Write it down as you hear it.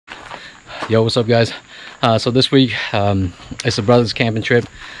Yo, what's up guys? So this week it's a brothers camping trip.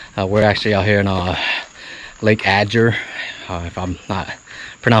 We're actually out here in Lake Adger, if I'm not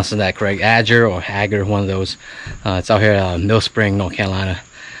pronouncing that correct. Adger or Adger, one of those. It's out here at Mill Spring, North Carolina.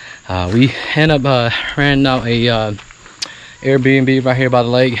 We end up renting out a Airbnb right here by the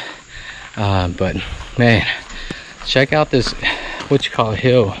lake, but man, check out this what you call a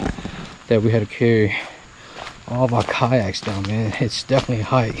hill that we had to carry all of our kayaks down, man. It's definitely a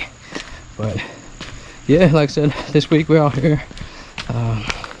hike, but yeah, like I said, this week we're out here. I'll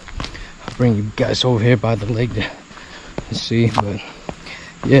bring you guys over here by the lake to see, but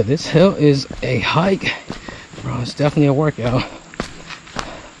yeah, this hill is a hike, bro. It's definitely a workout,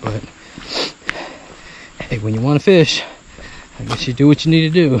 but hey, when you want to fish, I guess you do what you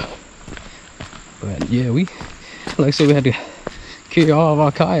need to do. But yeah, we, like I said, we had to carry all of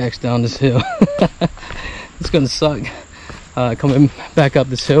our kayaks down this hill. It's gonna suck coming back up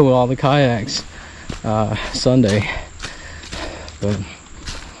this hill with all the kayaks Sunday, but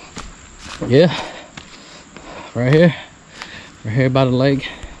yeah, right here by the lake.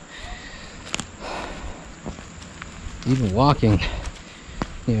 Even walking,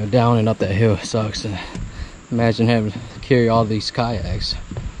 you know, down and up that hill sucks. Imagine having to carry all these kayaks.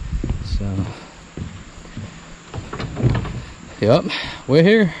 So yep, we're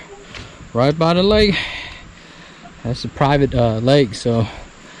here right by the lake. That's a private lake, so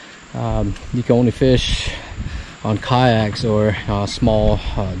you can only fish on kayaks or small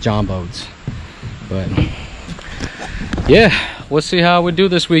john boats. But yeah, we'll see how we do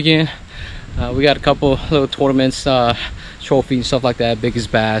this weekend. We got a couple little tournaments, trophies, stuff like that,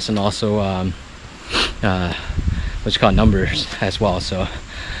 biggest bass, and also what you call numbers as well. So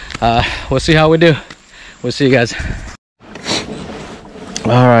we'll see how we do. We'll see you guys.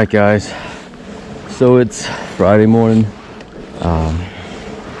 All right guys, so it's Friday morning.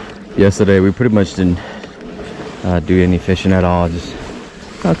 Yesterday we pretty much didn't do any fishing at all, just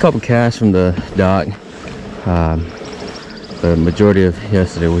a couple casts from the dock. The majority of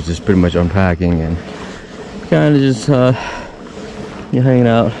yesterday was just pretty much unpacking and kind of just hanging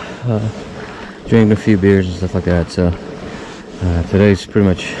out, drinking a few beers and stuff like that. So today's pretty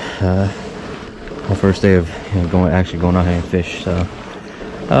much our first day of actually going out here and fish. So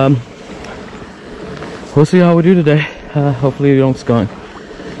we'll see how we do today. Hopefully we don't skunk.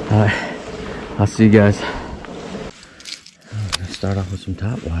 I'll see you guys. I'm gonna start off with some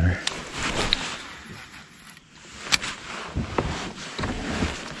top water.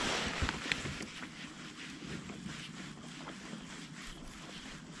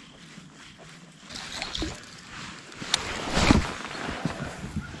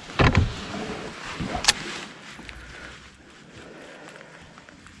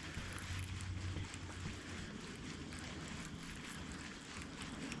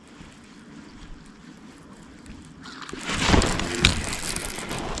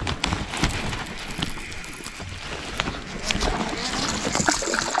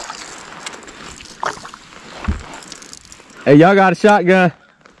 Hey, y'all got a shotgun?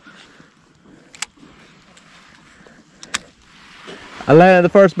 I landed the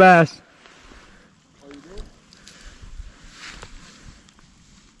first bass. Oh, you did?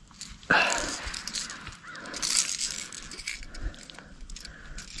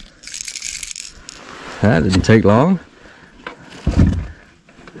 That didn't take long.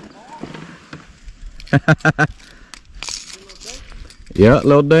 Yeah,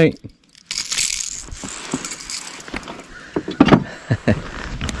 little dink.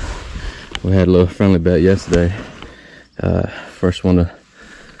 We had a little friendly bet yesterday. First one to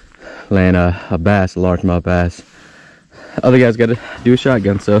land a bass, a largemouth bass. Other guys got to do a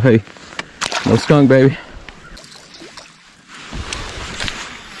shotgun, so hey, no skunk, baby.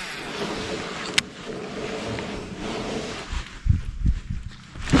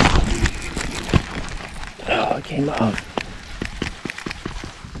 Oh, it came out.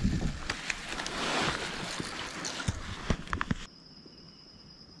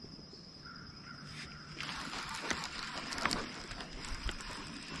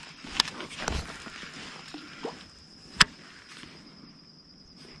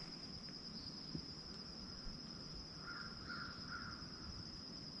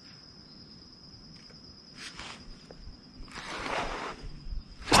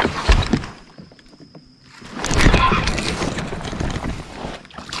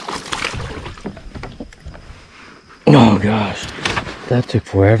 Oh gosh, that took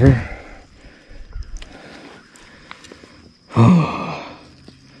forever. Oh.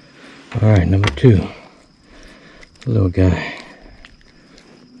 All right, number two, little guy.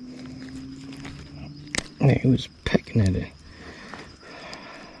 Man, he was pecking at it.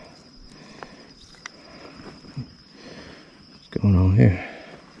 going on here?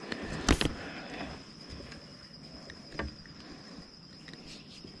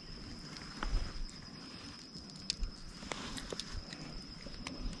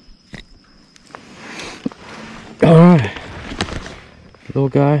 Alright, little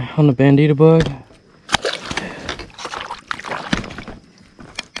guy on the bandito bug.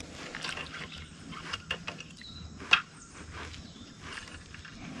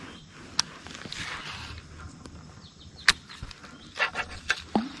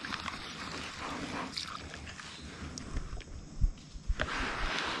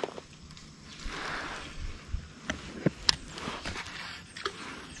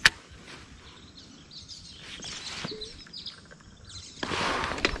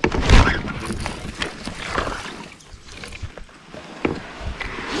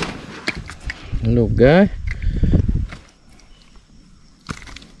 Little guy.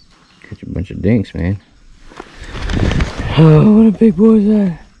 Catch a bunch of dinks, man. Oh, what a big boy is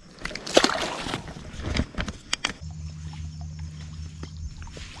that?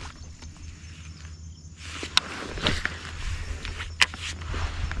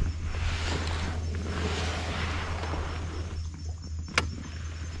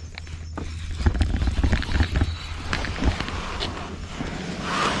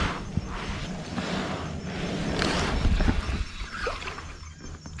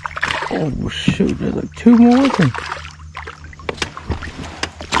 Oh shoot, there's like two more of them.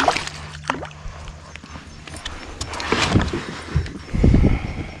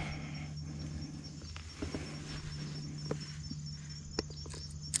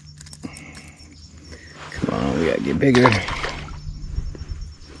 Come on, we gotta get bigger.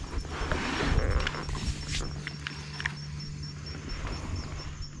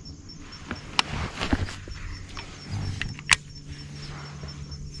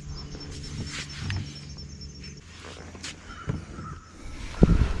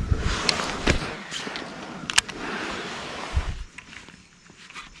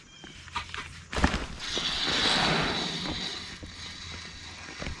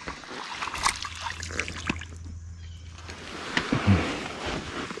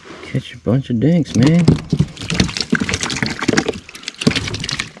 Catch a bunch of dinks, man.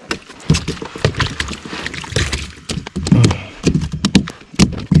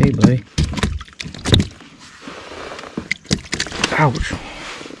 Okay, buddy. Ouch.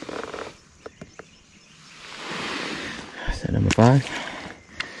 Is that number 5?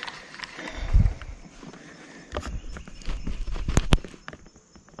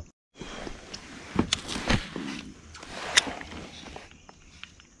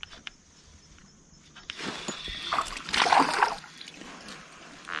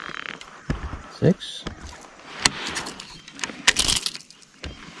 Six.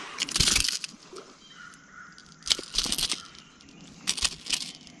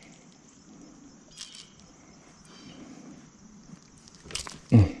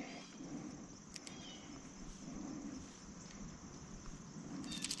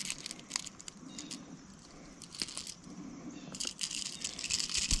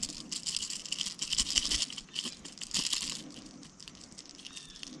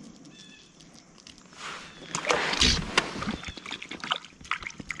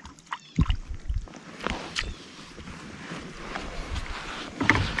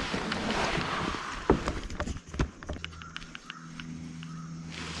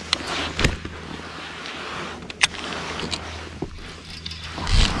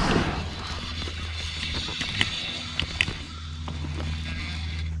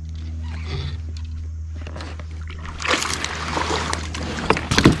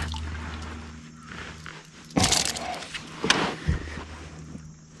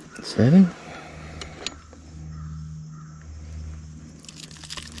 Seven.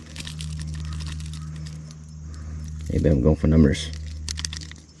 Maybe I'm going for numbers.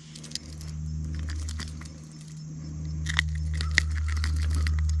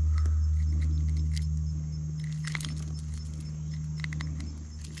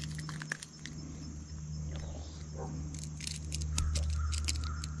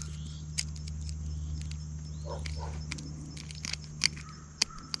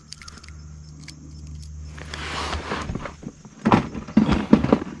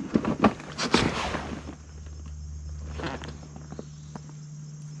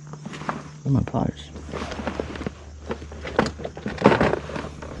 Where are my pliers?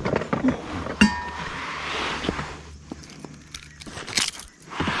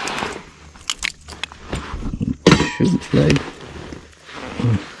 Shoot, leg.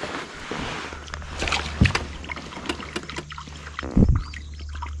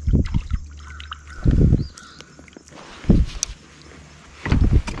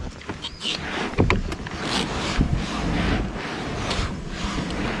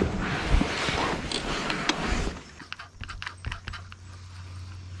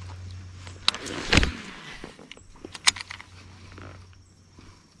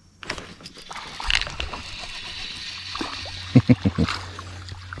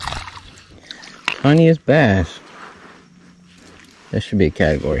 Tiniest bass. That should be a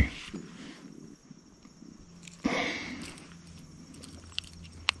category.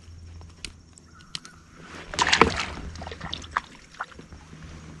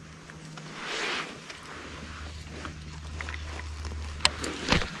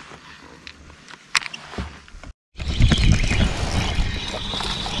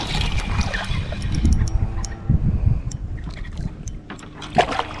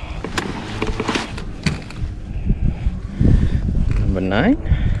 Number 9.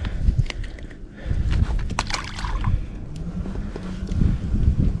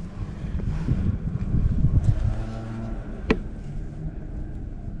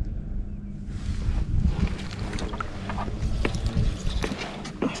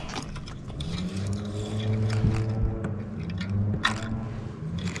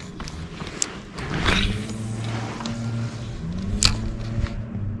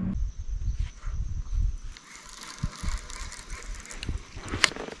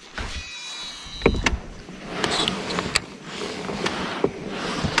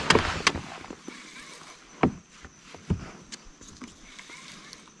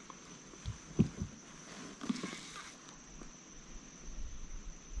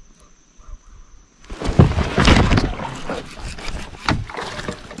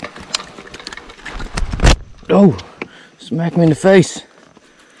 Oh, smack me in the face.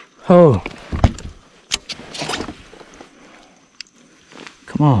 Oh.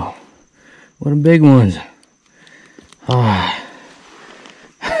 Come on. What a big ones. Ah.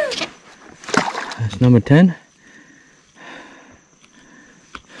 That's number 10.